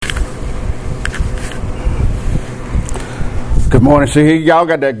Good morning. See, y'all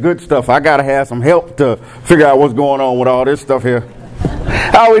got that good stuff. I got to have some help to figure out what's going on with all this stuff here.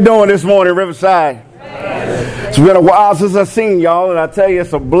 How are we doing this morning, Riverside? It's been a while since I've seen y'all, and I tell you,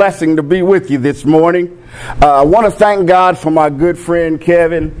 it's a blessing to be with you this morning. I want to thank God for my good friend,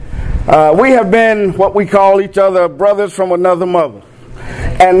 Kevin. We have been what we call each other brothers from another mother.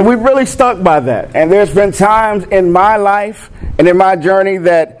 And we've really stuck by that. And there's been times in my life and in my journey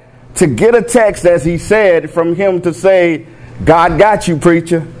that to get a text, as he said, from him to say, God got you,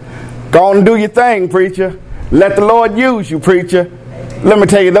 preacher. Go on and do your thing, preacher. Let the Lord use you, preacher. Let me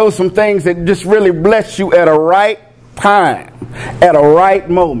tell you, those are some things that just really bless you at a right time, at a right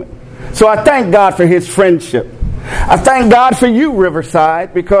moment. So I thank God for his friendship. I thank God for you,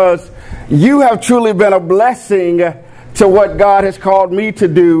 Riverside, because you have truly been a blessing to what God has called me to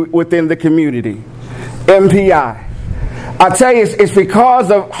do within the community. MPI. I tell you, it's because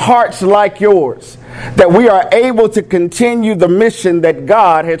of hearts like yours that we are able to continue the mission that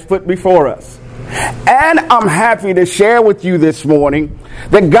God has put before us. And I'm happy to share with you this morning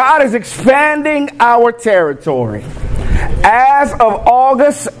that God is expanding our territory. As of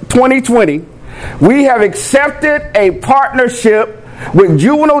August 2020, we have accepted a partnership with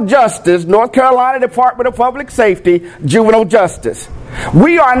Juvenile Justice, North Carolina Department of Public Safety, Juvenile Justice.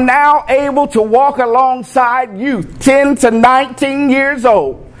 We are now able to walk alongside youth 10 to 19 years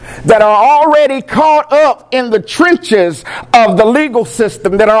old that are already caught up in the trenches of the legal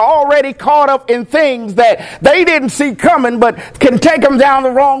system, that are already caught up in things that they didn't see coming but can take them down the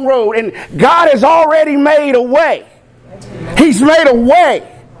wrong road. And God has already made a way. He's made a way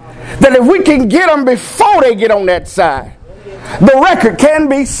that if we can get them before they get on that side, the record can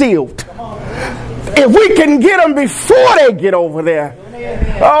be sealed. If we can get them before they get over there,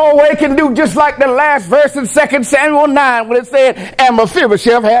 oh, they can do just like the last verse in 2 Samuel 9 when it said, and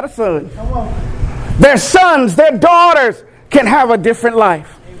Mephibosheth had a son. Their sons, their daughters can have a different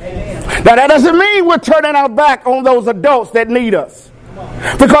life. Now that doesn't mean we're turning our back on those adults that need us.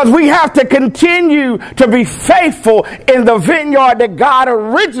 Because we have to continue to be faithful in the vineyard that God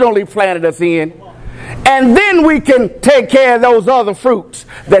originally planted us in. And then we can take care of those other fruits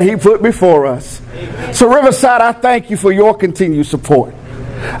that he put before us. So Riverside, I thank you for your continued support.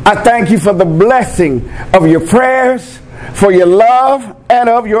 I thank you for the blessing of your prayers, for your love, and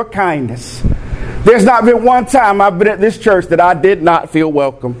of your kindness. There's not been one time I've been at this church that I did not feel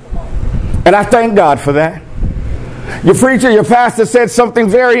welcome. And I thank God for that. Your preacher, your pastor said something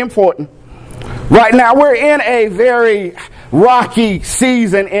very important. Right now we're in a very rocky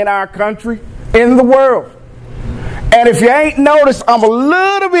season in our country, in the world. And if you ain't noticed, I'm a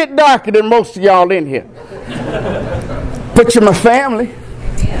little bit darker than most of y'all in here. But you're my family.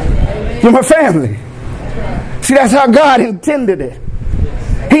 You're my family. See, that's how God intended it.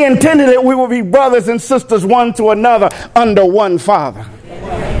 He intended that we would be brothers and sisters one to another under one Father.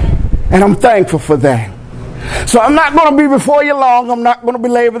 And I'm thankful for that. So I'm not going to be before you long. I'm not going to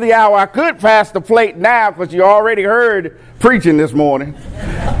belabor the hour. I could pass the plate now because you already heard preaching this morning.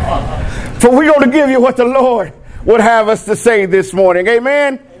 So we're going to give you what the Lord would have us to say this morning.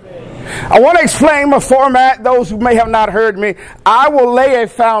 Amen? I want to explain my format. Those who may have not heard me, I will lay a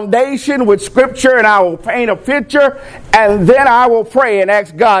foundation with scripture and I will paint a picture, and then I will pray and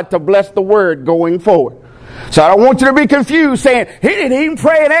ask God to bless the word going forward. So I don't want you to be confused saying, he didn't even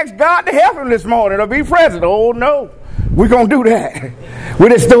pray and ask God to help him this morning or be present. Oh no, we're going to do that. We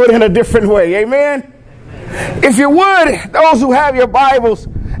just do it in a different way. Amen? If you would, those who have your Bibles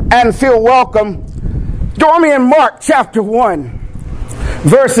and feel welcome, join me in Mark chapter 1.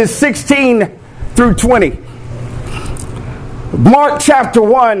 Verses 16 through 20. Mark chapter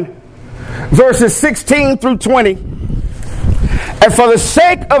 1, verses 16 through 20. And for the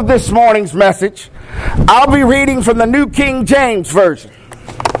sake of this morning's message, I'll be reading from the New King James Version.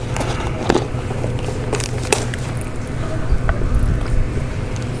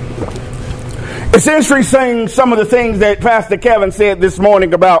 It's interesting some of the things that Pastor Kevin said this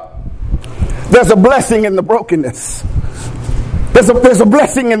morning about there's a blessing in the brokenness. There's a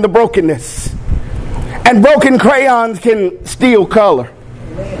blessing in the brokenness. And broken crayons can steal color.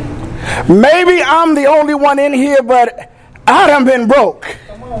 Maybe I'm the only one in here, but I done been broke.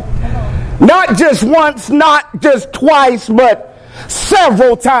 Not just once, not just twice, but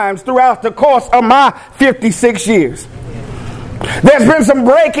several times throughout the course of my 56 years. There's been some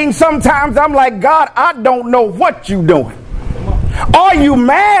breaking. Sometimes I'm like, God, I don't know what you're doing. Are you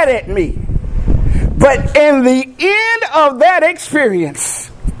mad at me? But in the end of that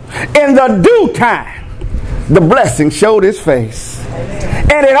experience, in the due time, the blessing showed his face.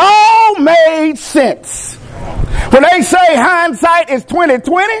 And it all made sense. When they say hindsight is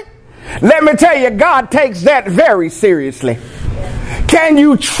 20/20, let me tell you, God takes that very seriously. Can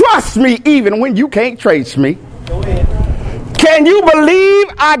you trust me even when you can't trace me? Go ahead. Can you believe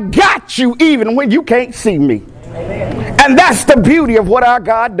I got you even when you can't see me? Amen. And that's the beauty of what our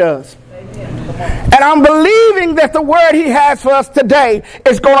God does. And I'm believing that the word he has for us today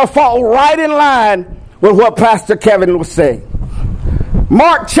is going to fall right in line with what Pastor Kevin was saying.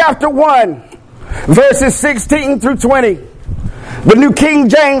 Mark chapter 1, verses 16 through 20. The New King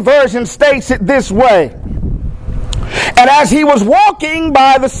James Version states it this way. And as he was walking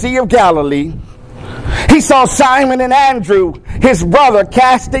by the Sea of Galilee, he saw Simon and Andrew, his brother,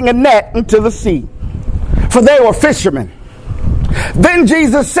 casting a net into the sea, for they were fishermen. Then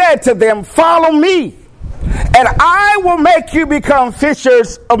Jesus said to them, follow me, and I will make you become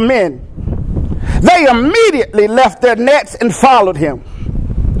fishers of men. They immediately left their nets and followed him.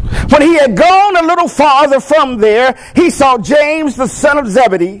 When he had gone a little farther from there, he saw James, the son of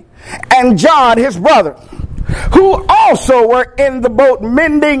Zebedee, and John, his brother, who also were in the boat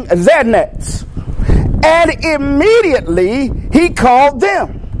mending their nets. And immediately he called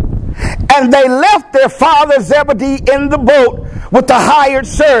them. And they left their father Zebedee in the boat with the hired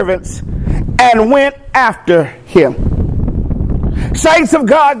servants and went after him. Saints of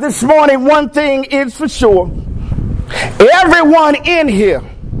God, this morning, one thing is for sure. Everyone in here,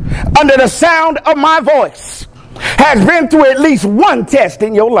 under the sound of my voice, has been through at least one test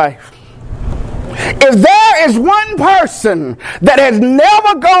in your life. If there is one person that has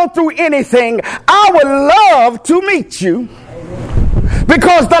never gone through anything, I would love to meet you.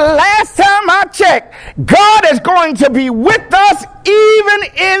 Because the last time I checked, God is going to be with us even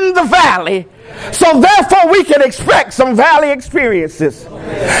in the valley. So therefore we can expect some valley experiences.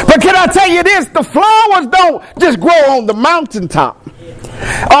 But can I tell you this? The flowers don't just grow on the mountaintop.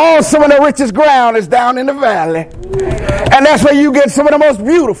 Oh, some of the richest ground is down in the valley. And that's where you get some of the most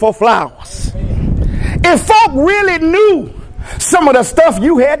beautiful flowers. If folk really knew some of the stuff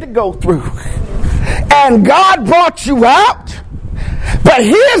you had to go through, and God brought you out, but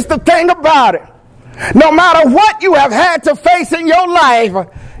here's the thing about it. No matter what you have had to face in your life,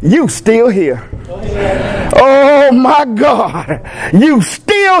 you still here. Oh my God, you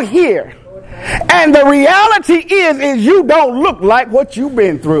still here. And the reality is you don't look like what you've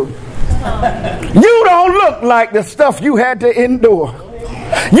been through. You don't look like the stuff you had to endure.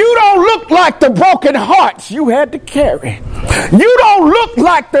 You don't look like the broken hearts you had to carry. You don't look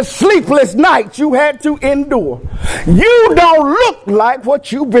like the sleepless nights you had to endure. You don't look like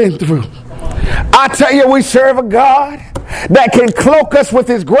what you've been through. I tell you, we serve a God that can cloak us with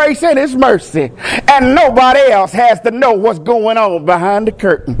his grace and his mercy, and nobody else has to know what's going on behind the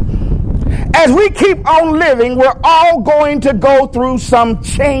curtain. As we keep on living, we're all going to go through some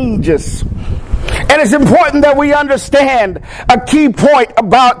changes. And it's important that we understand a key point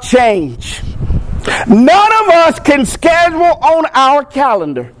about change. None of us can schedule on our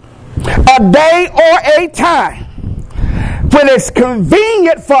calendar a day or a time when it's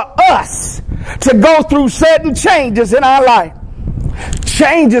convenient for us to go through certain changes in our life.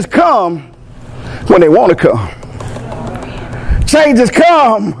 Changes come when they want to come. Changes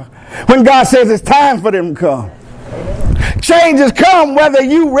come when God says it's time for them to come. Changes come whether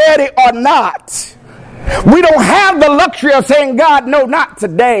you ready or not. We don't have the luxury of saying, God, no, not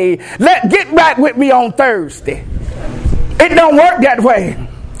today. Get back with me on Thursday. It don't work that way.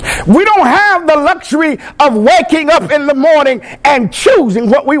 We don't have the luxury of waking up in the morning and choosing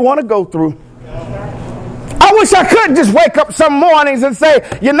what we want to go through. I wish I could just wake up some mornings and say,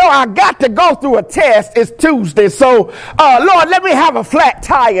 you know, I got to go through a test. It's Tuesday. So, Lord, let me have a flat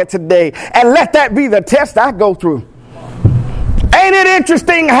tire today and let that be the test I go through. Ain't it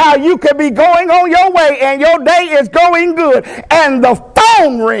interesting how you could be going on your way and your day is going good and the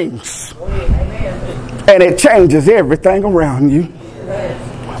phone rings and it changes everything around you.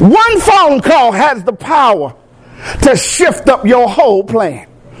 One phone call has the power to shift up your whole plan.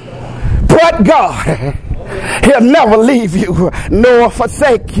 But God, he'll never leave you nor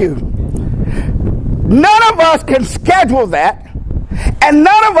forsake you. None of us can schedule that, and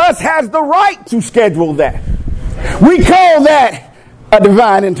none of us has the right to schedule that. We call that a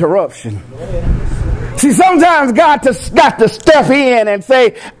divine interruption. See, sometimes God got to step in and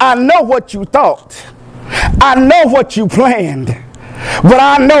say, I know what you thought. I know what you planned. But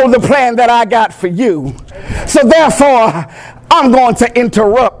I know the plan that I got for you. So therefore, I'm going to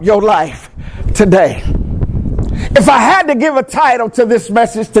interrupt your life today. If I had to give a title to this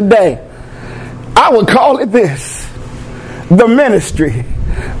message today, I would call it this: the ministry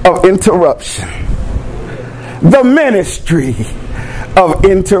of interruption. The ministry of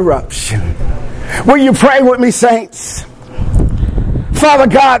interruption. Will you pray with me, saints? Father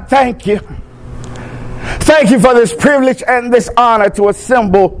God, thank you Thank you for this privilege and this honor to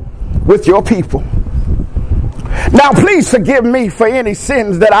assemble with your people. Now, please forgive me for any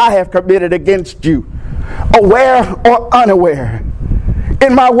sins that I have committed against you, aware or unaware,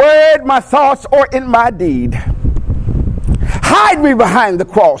 in my word, my thoughts, or in my deed. Hide me behind the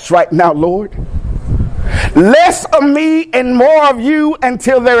cross right now, Lord. Less of me and more of you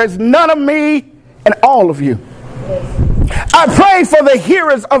until there is none of me and all of you. I pray for the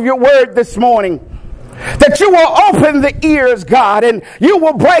hearers of your word this morning, that you will open the ears, God, and you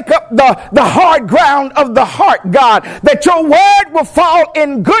will break up the hard ground of the heart, God, that your word will fall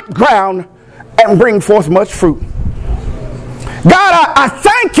in good ground and bring forth much fruit. God, I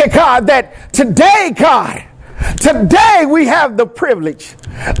thank you, God, that today we have the privilege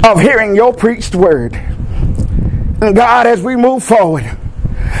of hearing your preached word. And God, as we move forward,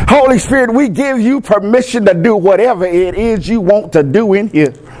 Holy Spirit, we give you permission to do whatever it is you want to do in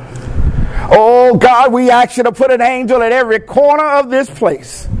here. Oh God, we ask you to put an angel at every corner of this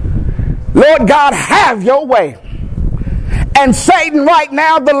place. Lord God, have your way. And Satan, right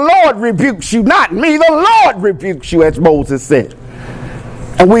now, the Lord rebukes you, not me. The Lord rebukes you, as Moses said.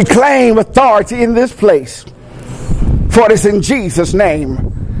 And we claim authority in this place. For it is in Jesus'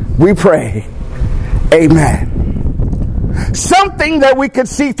 name we pray. Amen. Something that we could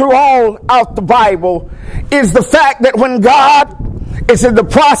see through all out the Bible is the fact that when God is in the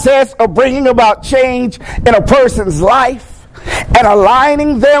process of bringing about change in a person's life and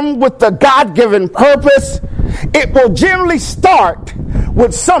aligning them with the God-given purpose, it will generally start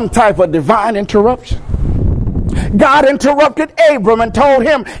with some type of divine interruption. God interrupted Abram and told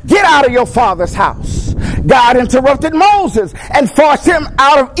him, get out of your father's house. God interrupted Moses and forced him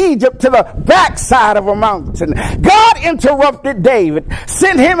out of Egypt to the backside of a mountain. God interrupted David,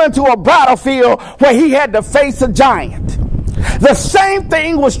 sent him into a battlefield where he had to face a giant. The same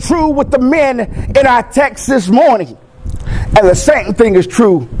thing was true with the men in our text this morning. And the same thing is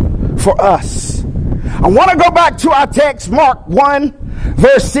true for us. I want to go back to our text, Mark 1,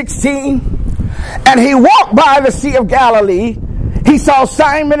 verse 16. And he walked by the Sea of Galilee. He saw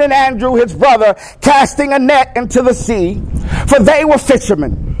Simon and Andrew, his brother, casting a net into the sea, for they were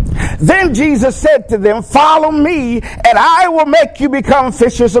fishermen. Then Jesus said to them, follow me, and I will make you become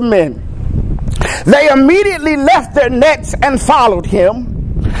fishers of men. They immediately left their nets and followed him.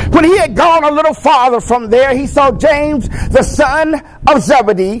 When he had gone a little farther from there, he saw James, the son of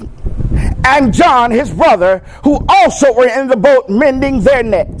Zebedee, and John, his brother, who also were in the boat mending their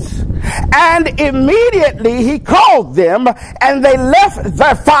nets. And immediately he called them, and they left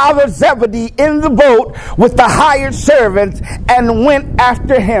their father Zebedee in the boat with the hired servants and went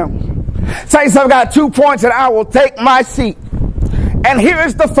after him. Saints, I've got 2 points and I will take my seat. And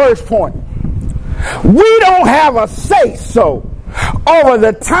here's the first point. We don't have a say-so over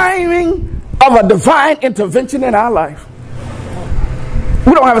the timing of a divine intervention in our life.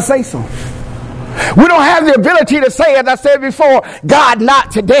 We don't have a say-so. We don't have the ability to say, as I said before, God, not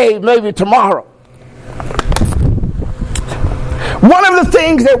today, maybe tomorrow. One of the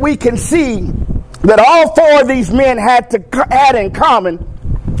things that we can see that all four of these men had in common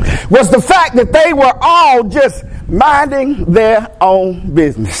was the fact that they were all just minding their own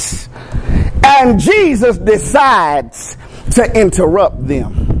business. And Jesus decides to interrupt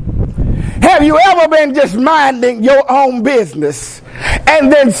them. Have you ever been just minding your own business,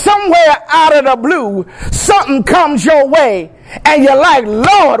 and then somewhere out of the blue, something comes your way, and you're like,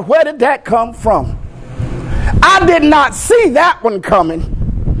 Lord, where did that come from? I did not see that one coming.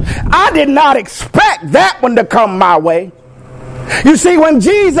 I did not expect that one to come my way. You see, when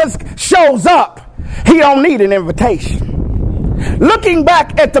Jesus shows up, he don't need an invitation. Looking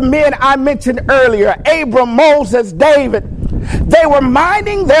back at the men I mentioned earlier, Abram, Moses, David, they were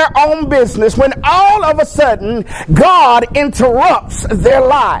minding their own business when all of a sudden God interrupts their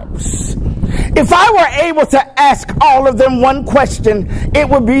lives. If I were able to ask all of them one question, it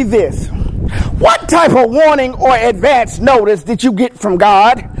would be this. What type of warning or advance notice did you get from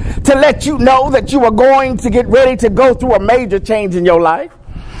God to let you know that you were going to get ready to go through a major change in your life?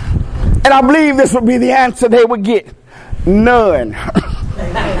 And I believe this would be the answer they would get. None.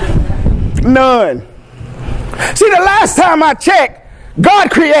 None. See, the last time I checked, God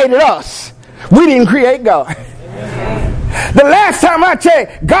created us. We didn't create God. The last time I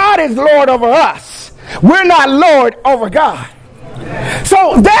checked, God is Lord over us. We're not Lord over God.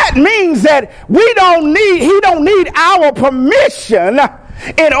 So that means that he don't need our permission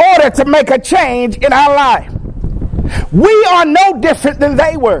in order to make a change in our life. We are no different than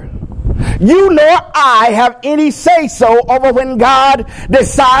they were. you nor I have any say-so over when God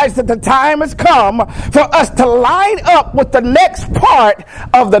decides that the time has come for us to line up with the next part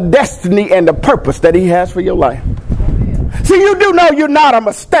of the destiny and the purpose that he has for your life. See, you do know you're not a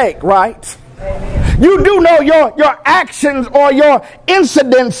mistake, right? You do know your actions or your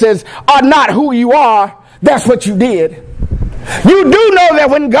incidences are not who you are. That's what you did. You do know that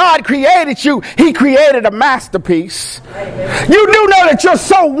when God created you, he created a masterpiece. You do know that you're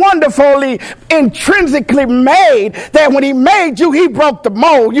so wonderfully, intrinsically made that when he made you, he broke the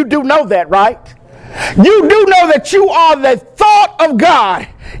mold. You do know that, right? You do know that you are the thought of God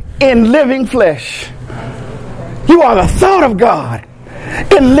in living flesh. You are the thought of God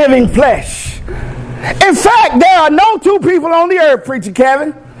in living flesh. In fact, there are no two people on the earth, Preacher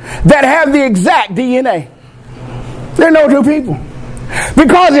Kevin, that have the exact DNA. There are no two people.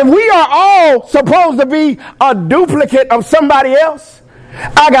 Because if we are all supposed to be a duplicate of somebody else,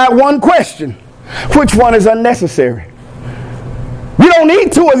 I got one question. Which one is unnecessary? You don't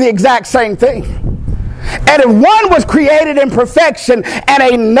need two of the exact same thing. And if one was created in perfection and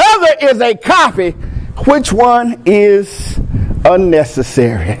another is a copy, which one is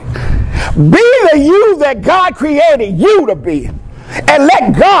unnecessary? Be the you that God created you to be, and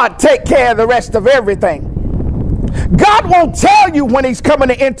let God take care of the rest of everything. God won't tell you when he's coming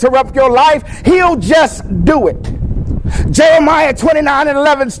to interrupt your life. He'll just do it. Jeremiah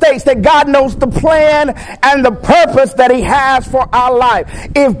 29:11 states that God knows the plan and the purpose that he has for our life.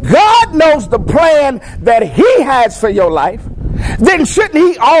 If God knows the plan that he has for your life, then shouldn't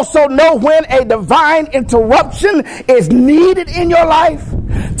he also know when a divine interruption is needed in your life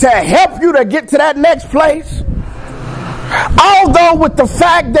to help you to get to that next place? Although with the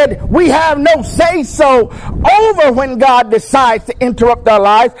fact that we have no say-so over when God decides to interrupt our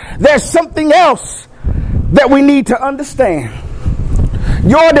lives, there's something else that we need to understand.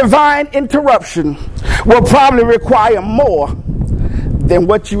 Your divine interruption will probably require more than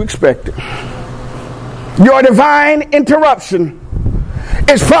what you expected. Your divine interruption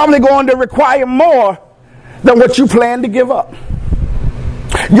is probably going to require more than what you plan to give up.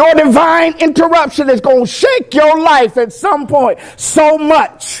 Your divine interruption is going to shake your life at some point so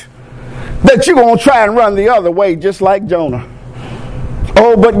much that you're going to try and run the other way just like Jonah.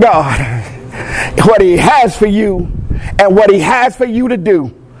 Oh, but God, what he has for you and what he has for you to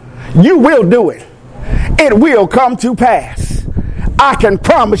do, you will do it. It will come to pass. I can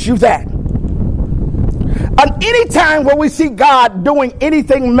promise you that. And any time when we see God doing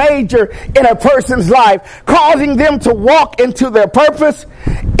anything major in a person's life, causing them to walk into their purpose,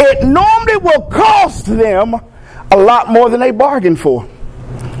 it normally will cost them a lot more than they bargained for.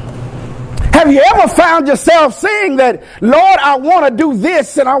 Have you ever found yourself saying that, Lord, I want to do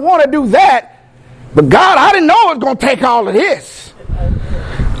this and I want to do that, but God, I didn't know it was going to take all of this.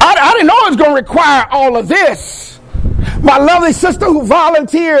 I didn't know it was going to require all of this. My lovely sister who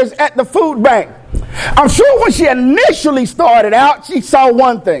volunteers at the food bank, I'm sure when she initially started out, she saw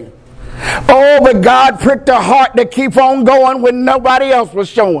one thing. Oh, but God pricked her heart to keep on going when nobody else was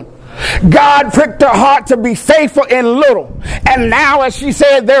showing. God pricked her heart to be faithful in little. And now, as she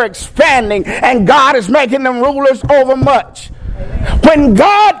said, they're expanding and God is making them rulers over much. When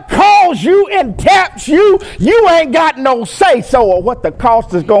God calls you and taps you, you ain't got no say-so of what the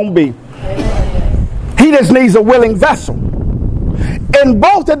cost is going to be. He just needs a willing vessel. In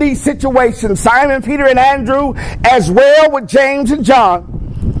both of these situations, Simon, Peter, and Andrew, as well with James and John,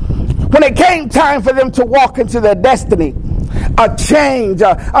 when it came time for them to walk into their destiny, a change,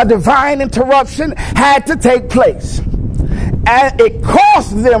 a divine interruption had to take place. And it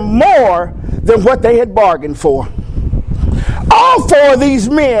cost them more than what they had bargained for. All four of these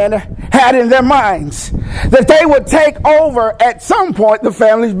men had in their minds that they would take over at some point the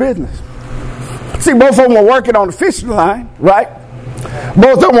family's business. See, both of them were working on the fishing line, right?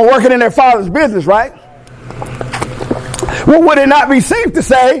 Both of them were working in their father's business, right? Well, would it not be safe to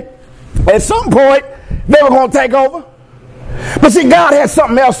say at some point they were going to take over? But see, God had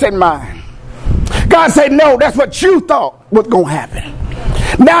something else in mind. God said, no, that's what you thought was going to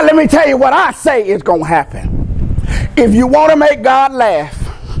happen. Now let me tell you what I say is going to happen. If you want to make God laugh,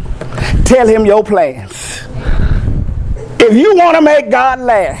 tell him your plans. If you want to make God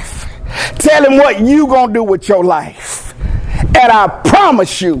laugh, tell him what you going to do with your life. And I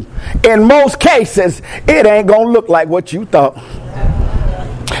promise you, in most cases, it ain't going to look like what you thought.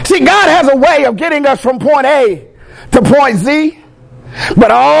 See, God has a way of getting us from point A to point Z,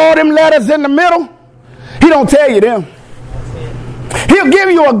 but all them letters in the middle, he don't tell you them. He'll give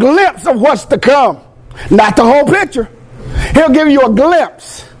you a glimpse of what's to come, not the whole picture. He'll give you a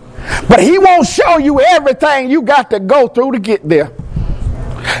glimpse, but he won't show you everything you got to go through to get there.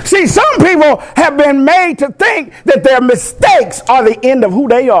 See, some people have been made to think that their mistakes are the end of who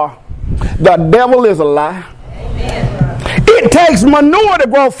they are. The devil is a lie. Amen. It takes manure to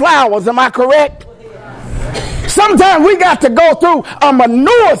grow flowers. Am I correct? Sometimes we got to go through a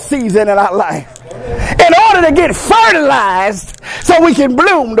manure season in our life in order to get fertilized so we can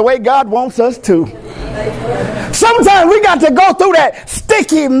bloom the way God wants us to. Sometimes we got to go through that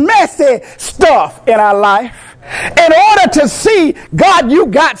sticky, messy stuff in our life in order to see, God, you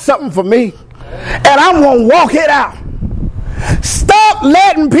got something for me, and I'm going to walk it out. Stop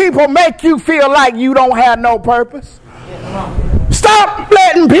letting people make you feel like you don't have no purpose. Stop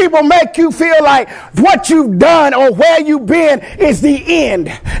letting people make you feel like what you've done or where you've been is the end.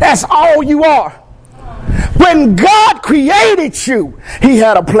 That's all you are. When God created you, he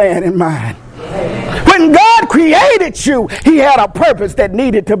had a plan in mind. When God created you, he had a purpose that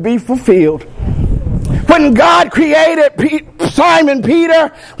needed to be fulfilled. When God created Simon Peter,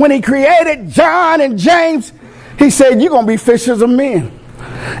 when he created John and James, he said, you're going to be fishers of men.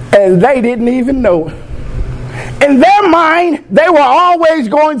 And they didn't even know it. In their mind, they were always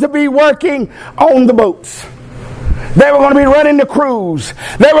going to be working on the boats. They were going to be running the crews.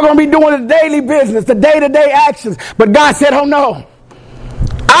 They were going to be doing the daily business, the day-to-day actions. But God said, oh no,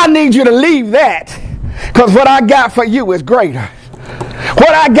 I need you to leave that, because what I got for you is greater.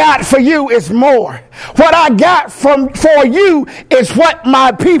 What I got for you is more. What I got for you is what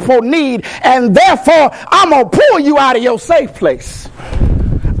my people need. And therefore, I'm going to pull you out of your safe place.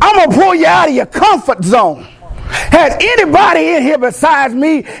 I'm going to pull you out of your comfort zone. Has anybody in here besides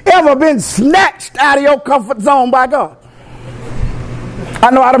me ever been snatched out of your comfort zone by God?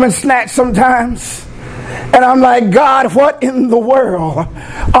 I know I've been snatched sometimes. And I'm like, God, what in the world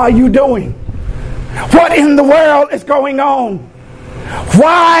are you doing? What in the world is going on?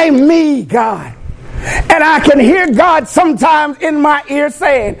 Why me, God? And I can hear God sometimes in my ear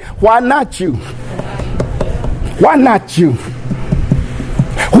saying, why not you? Why not you?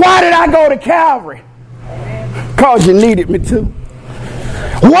 Why did I go to Calvary? Because you needed me to.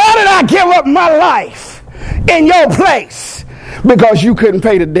 Why did I give up my life in your place? Because you couldn't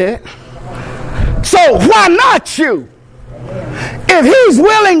pay the debt. So why not you? If he's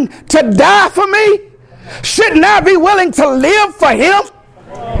willing to die for me, shouldn't I be willing to live for him?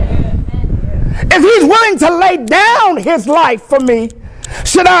 If he's willing to lay down his life for me,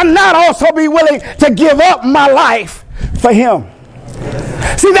 should I not also be willing to give up my life for him?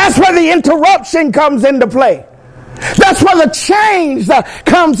 See, that's where the interruption comes into play. That's where the change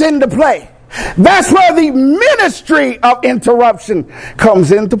comes into play. That's where the ministry of interruption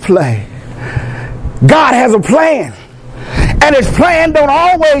comes into play. God has a plan, and his plan don't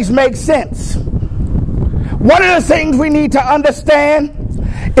always make sense. One of the things we need to understand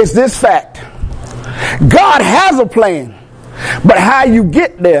is this fact. God has a plan, but how you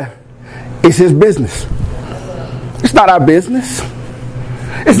get there is his business. It's not our business.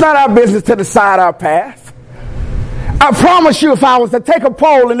 It's not our business to decide our path. I promise you, if I was to take a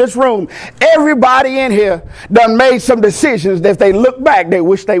poll in this room, everybody in here done made some decisions that if they look back, they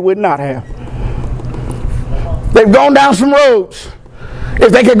wish they would not have. They've gone down some roads.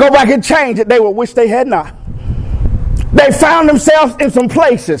 If they could go back and change it, they would wish they had not. They found themselves in some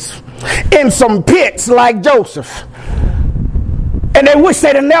places, in some pits like Joseph. And they wish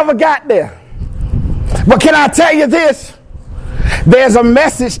they'd have never got there. But can I tell you this? There's a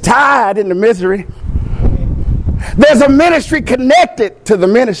message tied in the misery. There's a ministry connected to the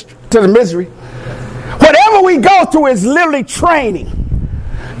misery. Whatever we go through is literally training,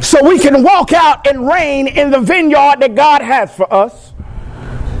 so we can walk out and reign in the vineyard that God has for us.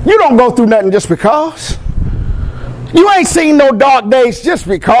 You don't go through nothing just because. You ain't seen no dark days just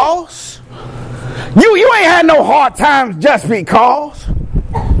because. You ain't had no hard times just because.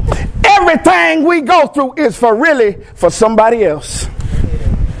 Everything we go through is for somebody else.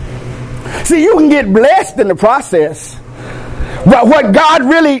 See, you can get blessed in the process, but what God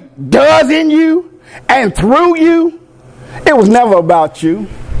really does in you and through you, it was never about you.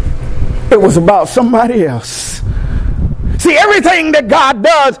 It was about somebody else. See, everything that God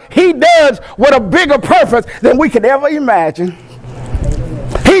does, he does with a bigger purpose than we could ever imagine.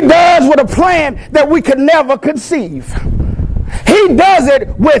 He does with a plan that we could never conceive. He does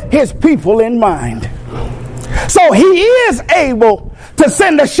it with his people in mind. So he is able to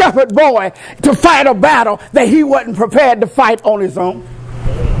send a shepherd boy to fight a battle that he wasn't prepared to fight on his own.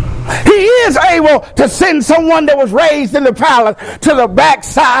 He is able to send someone that was raised in the palace to the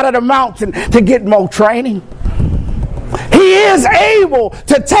backside of the mountain to get more training. He is able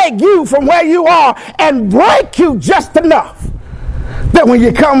to take you from where you are and break you just enough that when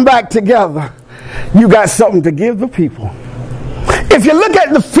you come back together, you got something to give the people. If you look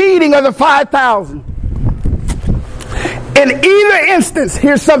at the feeding of the 5,000, in either instance,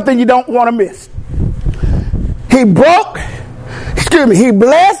 here's something you don't want to miss. He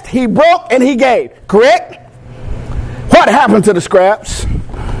blessed, he broke, and he gave. Correct? What happened to the scraps?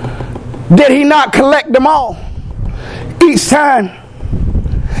 Did he not collect them all? Each time,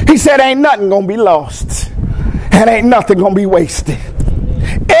 he said, ain't nothing going to be lost. And ain't nothing going to be wasted.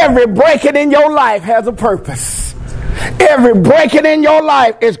 Every breaking in your life has a purpose. Every breaking in your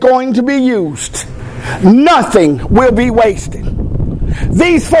life is going to be used. Nothing will be wasted.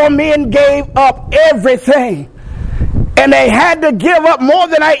 These 4 men gave up everything. And they had to give up more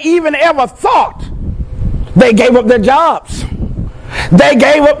than I even ever thought. They gave up their jobs. They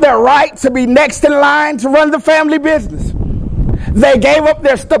gave up their right to be next in line to run the family business. They gave up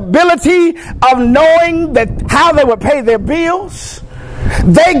their stability of knowing that how they would pay their bills.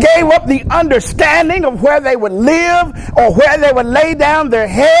 They gave up the understanding of where they would live or where they would lay down their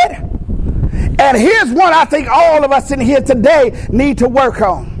head. And here's one I think all of us in here today need to work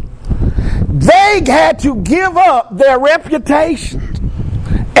on. They had to give up their reputation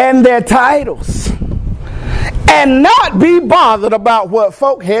and their titles and not be bothered about what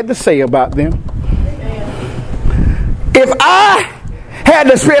folk had to say about them. If I had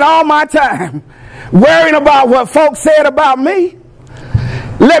to spend all my time worrying about what folks said about me,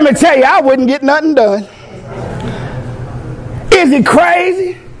 let me tell you, I wouldn't get nothing done. Is he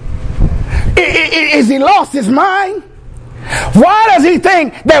crazy? Is he lost his mind? Why does he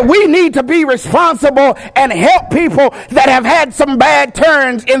think that we need to be responsible and help people that have had some bad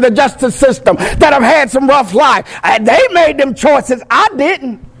turns in the justice system, that have had some rough life? They made them choices. I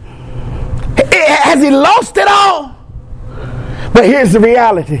didn't. Has he lost it all? But here's the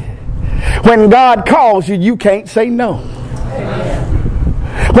reality. When God calls you, you can't say no.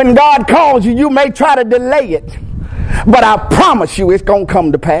 When God calls you, you may try to delay it, but I promise you it's going to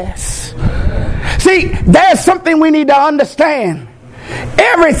come to pass. See, there's something we need to understand.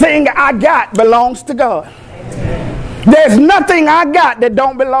 Everything I got belongs to God. There's nothing I got that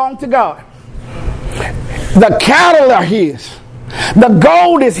don't belong to God. The cattle are His. The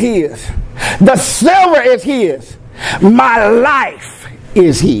gold is His. The silver is His. My life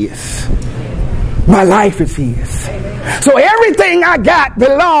is His. My life is His. So everything I got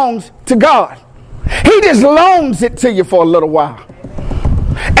belongs to God. He just loans it to you for a little while.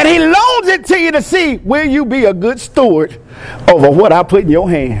 And He loans it to you to see, will you be a good steward over what I put in your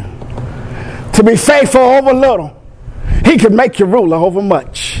hand? To be faithful over little, He can make you ruler over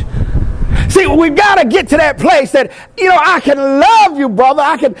much. See, we've got to get to that place that, I can love you, brother.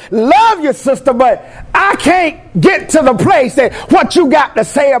 I can love you, sister, but I can't get to the place that what you got to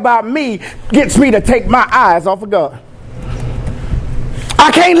say about me gets me to take my eyes off of God. I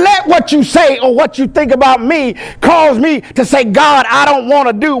can't let what you say or what you think about me cause me to say, God, I don't want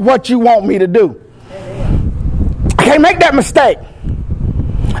to do what you want me to do. I can't make that mistake.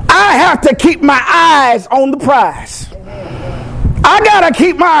 I have to keep my eyes on the prize. I got to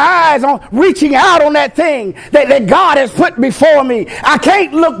keep my eyes on reaching out on that thing that God has put before me. I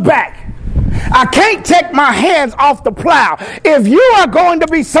can't look back. I can't take my hands off the plow. If you are going to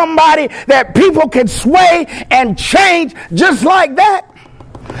be somebody that people can sway and change just like that,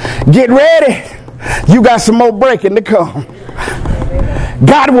 get ready. You got some more breaking to come.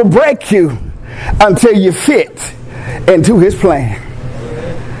 God will break you until you fit into His plan.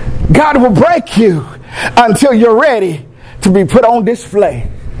 God will break you until you're ready to be put on display.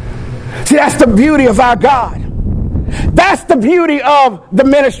 See, that's the beauty of our God. That's the beauty of the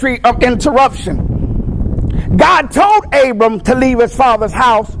ministry of interruption. God told Abram to leave his father's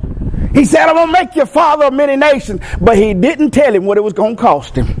house. He said, I'm going to make you father of many nations. But He didn't tell him what it was going to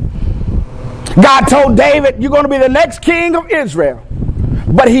cost him. God told David, you're going to be the next king of Israel.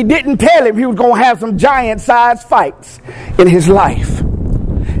 But He didn't tell him he was going to have some giant-sized fights in his life.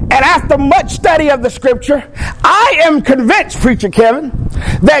 And after much study of the scripture, I am convinced, Preacher Kevin,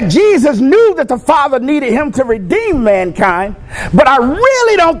 that Jesus knew that the Father needed Him to redeem mankind, but I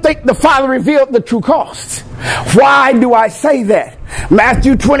really don't think the Father revealed the true cost. Why do I say that?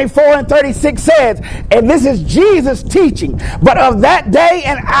 Matthew 24:36 says, and this is Jesus teaching, but of that day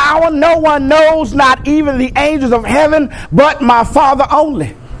and hour no one knows, not even the angels of heaven, but my Father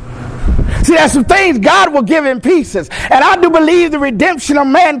only. See, there's some things God will give in pieces. And I do believe the redemption of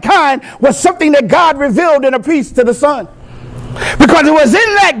mankind was something that God revealed in a piece to the Son. Because it was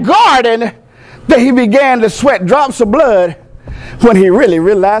in that garden that He began to sweat drops of blood when He really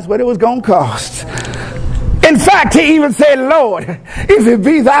realized what it was going to cost. In fact, He even said, Lord, if it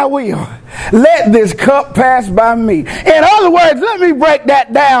be Thy will, let this cup pass by me. In other words, let me break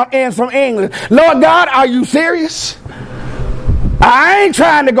that down in some English. Lord God, are you serious? I ain't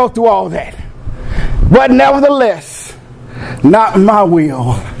trying to go through all that. But nevertheless, not my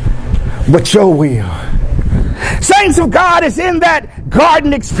will, but your will. Saints of God, is in that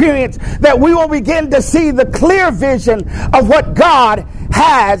garden experience that we will begin to see the clear vision of what God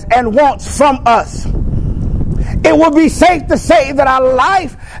has and wants from us. It will be safe to say that our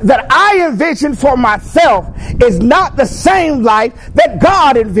life that I envisioned for myself is not the same life that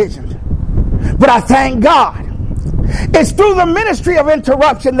God envisioned. But I thank God. It's through the ministry of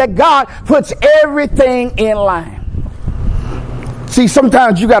interruption that God puts everything in line. See,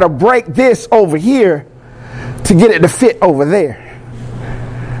 sometimes you got to break this over here to get it to fit over there.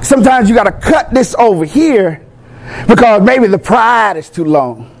 Sometimes you got to cut this over here because maybe the pride is too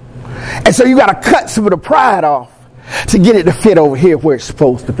long. And so you got to cut some of the pride off to get it to fit over here where it's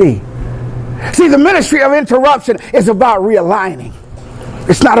supposed to be. See, the ministry of interruption is about realigning.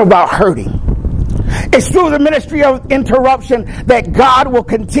 It's not about hurting. It's through the ministry of interruption that God will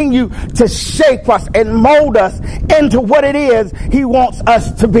continue to shape us and mold us into what it is He wants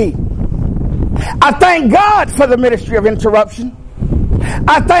us to be. I thank God for the ministry of interruption.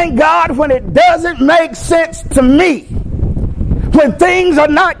 I thank God when it doesn't make sense to me. When things are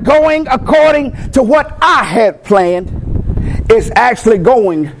not going according to what I had planned, it's actually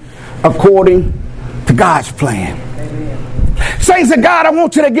going according to God's plan. Amen. Saints of God, I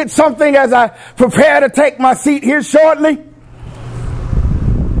want you to get something as I prepare to take my seat here shortly.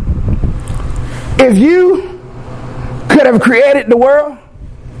 If you could have created the world,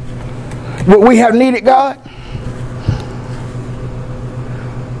 would we have needed God?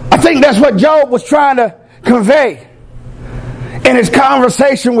 I think that's what Job was trying to convey in his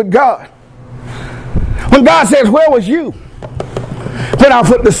conversation with God. When God says, where was you when I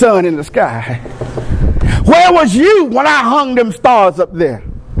put the sun in the sky? Where was you when I hung them stars up there?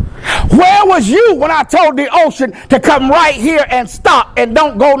 Where was you when I told the ocean to come right here and stop and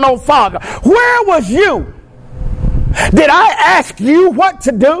don't go no farther? Where was you? Did I ask you what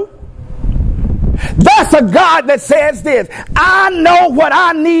to do? That's a God that says this: I know what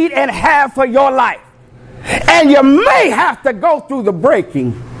I need and have for your life. And you may have to go through the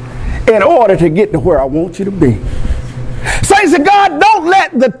breaking in order to get to where I want you to be. Saints of God, don't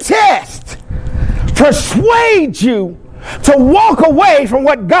let the test persuade you to walk away from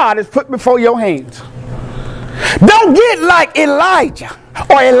what God has put before your hands. Don't get like Elijah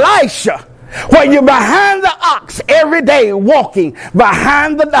or Elisha, where you're behind the ox every day, walking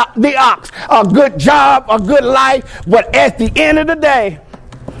behind the ox. A good job, a good life, but at the end of the day,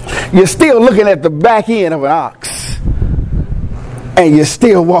 you're still looking at the back end of an ox, and you're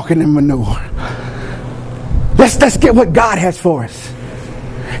still walking in manure. Let's get what God has for us.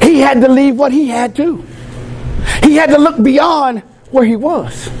 He had to leave what he had to. He had to look beyond where he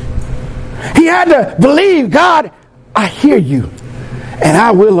was. He had to believe, God, I hear you, and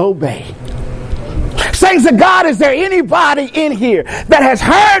I will obey. Saints of God, is there anybody in here that has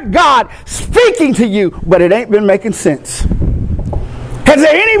heard God speaking to you, but it ain't been making sense? Has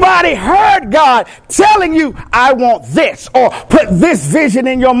there anybody heard God telling you, I want this, or put this vision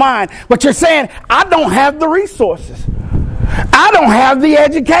in your mind, but you're saying, I don't have the resources. I don't have the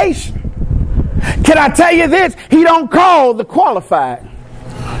education. Can I tell you this? He don't call the qualified.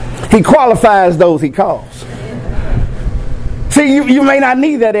 He qualifies those he calls. See, you may not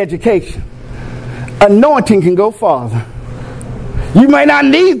need that education. Anointing can go farther. You may not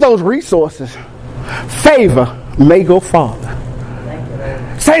need those resources. Favor may go farther.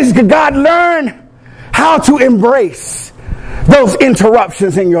 Saints, could God learn how to embrace those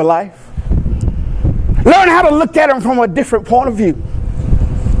interruptions in your life? Learn how to look at them from a different point of view.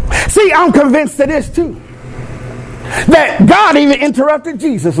 See, I'm convinced of this too. That God even interrupted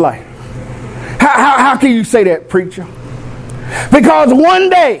Jesus' life. How can you say that, preacher? Because one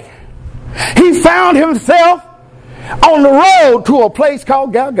day, he found himself on the road to a place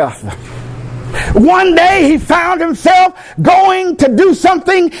called Golgotha. One day he found himself going to do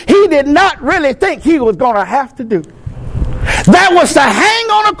something he did not really think he was going to have to do. That was to hang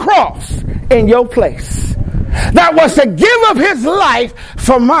on a cross in your place. That was to give up his life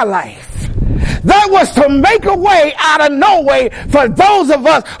for my life. That was to make a way out of no way for those of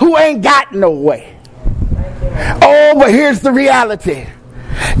us who ain't got no way. Oh, but here's the reality.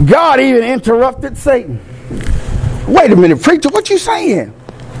 God even interrupted Satan. Wait a minute, preacher, what you saying?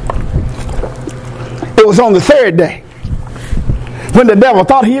 It was on the third day when the devil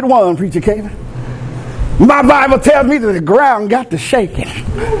thought he had won, Preacher Kevin. My Bible tells me that the ground got to shaking.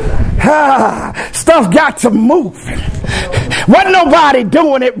 Stuff got to moving. Wasn't nobody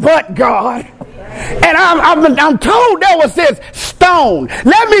doing it but God. And I'm told there was this stone.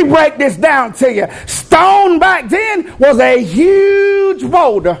 Let me break this down to you. stone back then was a huge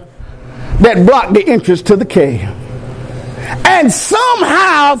boulder that blocked the entrance to the cave. And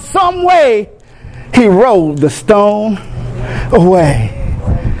somehow, some way, he rolled the stone away.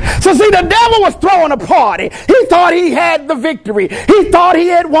 So see, the devil was throwing a party. He thought he had the victory. He thought he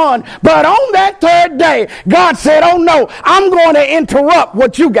had won. But on that third day, God said, oh no, I'm going to interrupt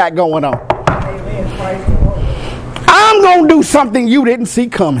what you got going on. I'm going to do something you didn't see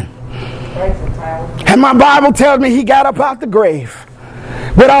coming. And my Bible tells me he got up out the grave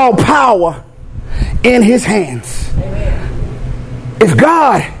with all power in his hands. If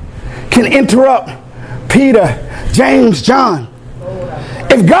God can interrupt Peter, James, John,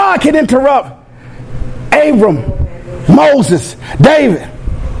 if God can interrupt Abram, Moses, David,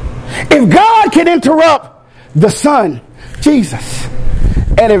 if God can interrupt the Son, Jesus,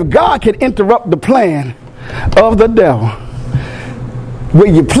 and if God can interrupt the plan of the devil,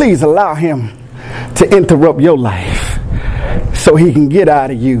 will you please allow him to interrupt your life so he can get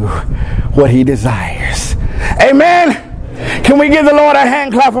out of you what he desires? Amen. Can we give the Lord a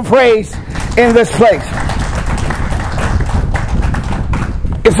hand clap of praise in this place?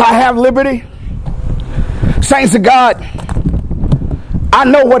 If I have liberty, saints of God, I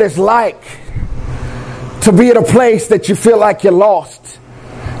know what it's like to be at a place that you feel like you're lost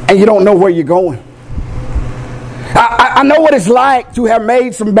and you don't know where you're going. I know what it's like to have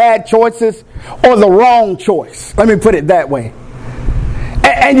made some bad choices or the wrong choice. Let me put it that way.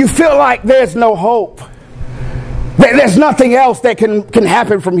 And you feel like there's no hope. There's nothing else that can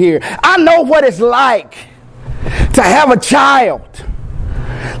happen from here. I know what it's like to have a child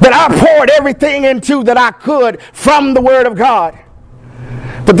that I poured everything into that I could from the Word of God.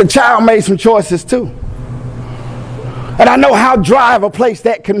 But the child made some choices too. And I know how dry of a place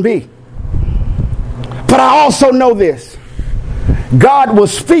that can be. But I also know this. God will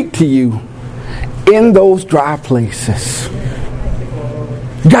speak to you in those dry places.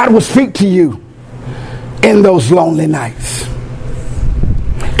 God will speak to you in those lonely nights.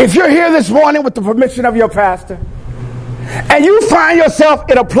 If you're here this morning with the permission of your pastor, and you find yourself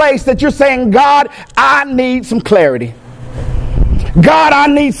in a place that you're saying, God, I need some clarity. God, I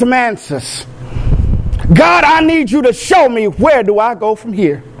need some answers. God, I need you to show me, where do I go from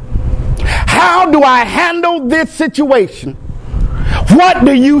here? How do I handle this situation? What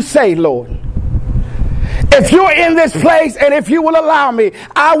do you say, Lord? If you're in this place, and if you will allow me,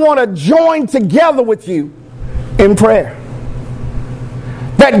 I want to join together with you in prayer.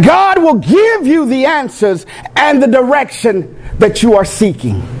 That God will give you the answers and the direction that you are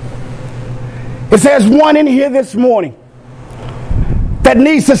seeking. If there's one in here this morning that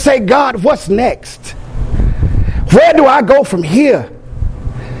needs to say, God, what's next? Where do I go from here?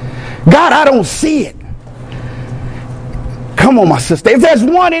 God, I don't see it. Come on, my sister. If there's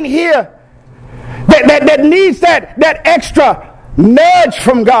one in here that needs that extra nudge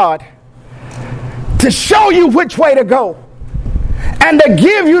from God to show you which way to go and to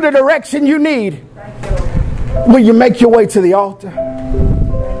give you the direction you need, will you make your way to the altar?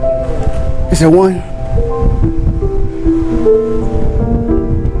 Is there one?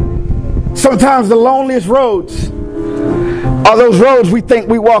 Sometimes the loneliest roads are those roads we think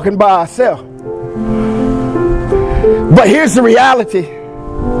we're walking by ourselves. But here's the reality.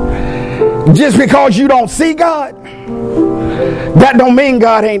 Just because you don't see God, that don't mean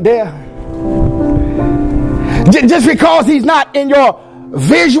God ain't there. Just because he's not in your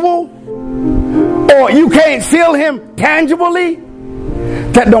visual, or you can't feel him tangibly,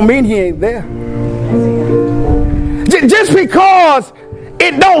 that don't mean he ain't there. Just because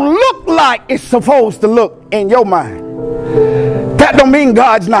it don't look like it's supposed to look in your mind, that don't mean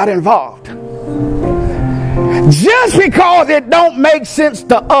God's not involved. Just because it don't make sense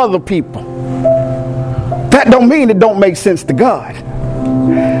to other people, that don't mean it don't make sense to God.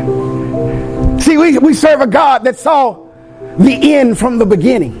 See, we serve a God that saw the end from the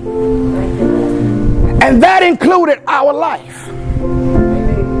beginning. And that included our life.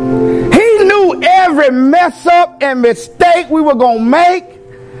 He knew every mess up and mistake we were going to make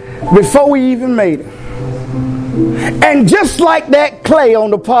before we even made it. And just like that clay on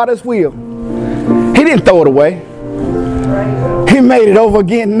the potter's wheel, he didn't throw it away. He made it over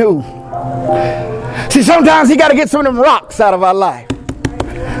again new. See, sometimes he got to get some of them rocks out of our life.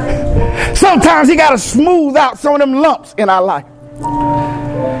 Sometimes he got to smooth out some of them lumps in our life.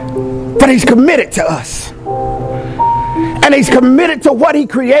 But he's committed to us. And he's committed to what he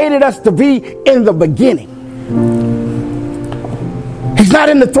created us to be in the beginning. He's not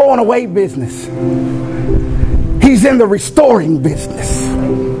in the throwing away business. He's in the restoring business.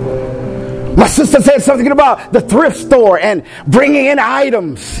 My sister said something about the thrift store and bringing in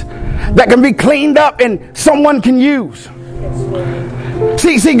items that can be cleaned up and someone can use.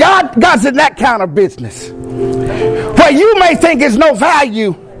 See, God's in that kind of business. Where you may think it's no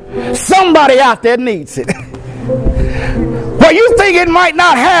value, somebody out there needs it. Where you think it might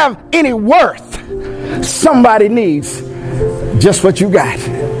not have any worth, somebody needs just what you got.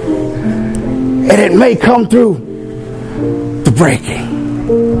 And it may come through the breaking.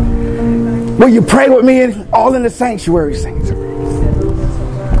 Will you pray with me all in the sanctuary, saints?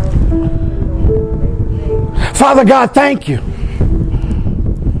 Father God, thank you.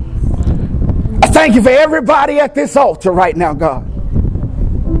 I thank you for everybody at this altar right now, God.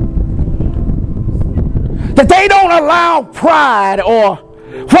 That they don't allow pride or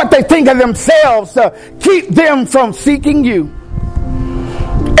what they think of themselves to keep them from seeking you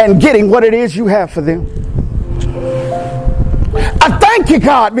and getting what it is you have for them. I thank you,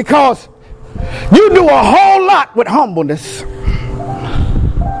 God, because you do a whole lot with humbleness.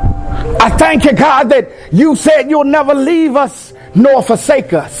 I thank you, God, that you said you'll never leave us nor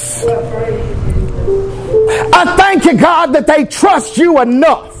forsake us. I thank you, God, that they trust you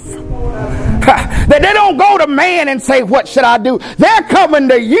enough. That they don't go to man and say, what should I do? They're coming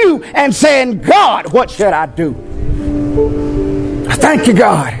to you and saying, God, what should I do? I thank you,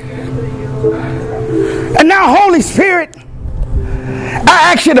 God. And now, Holy Spirit,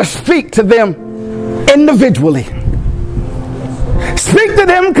 I ask you to speak to them individually. Speak to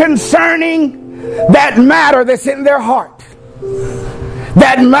them concerning that matter that's in their heart.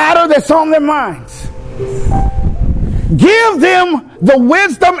 That matter that's on their minds. Give them the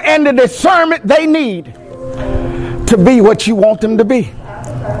wisdom and the discernment they need to be what you want them to be.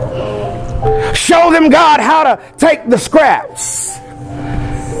 Show them, God, how to take the scraps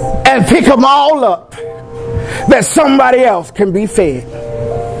and pick them all up that somebody else can be fed.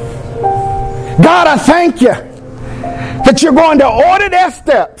 God, I thank you that you're going to order their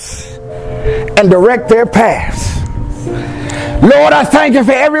steps and direct their paths. Lord, I thank you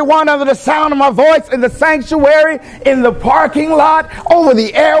for everyone under the sound of my voice in the sanctuary, in the parking lot, over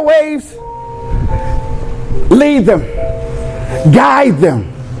the airwaves. Lead them, guide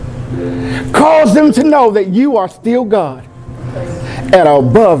them, cause them to know that you are still God, and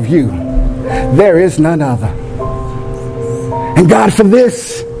above you there is none other. And God, for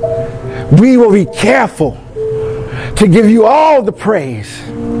this, we will be careful to give you all the praise,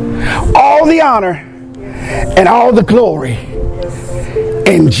 all the honor, and all the glory.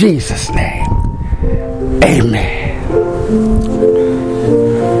 In Jesus' name, amen.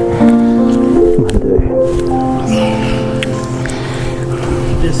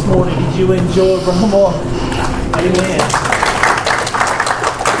 This morning, did you enjoy Brother Mark? Amen.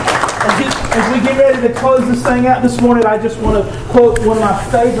 As we get ready to close this thing out this morning, I just want to quote one of my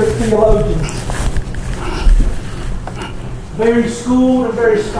favorite theologians. Very schooled and very scholarly.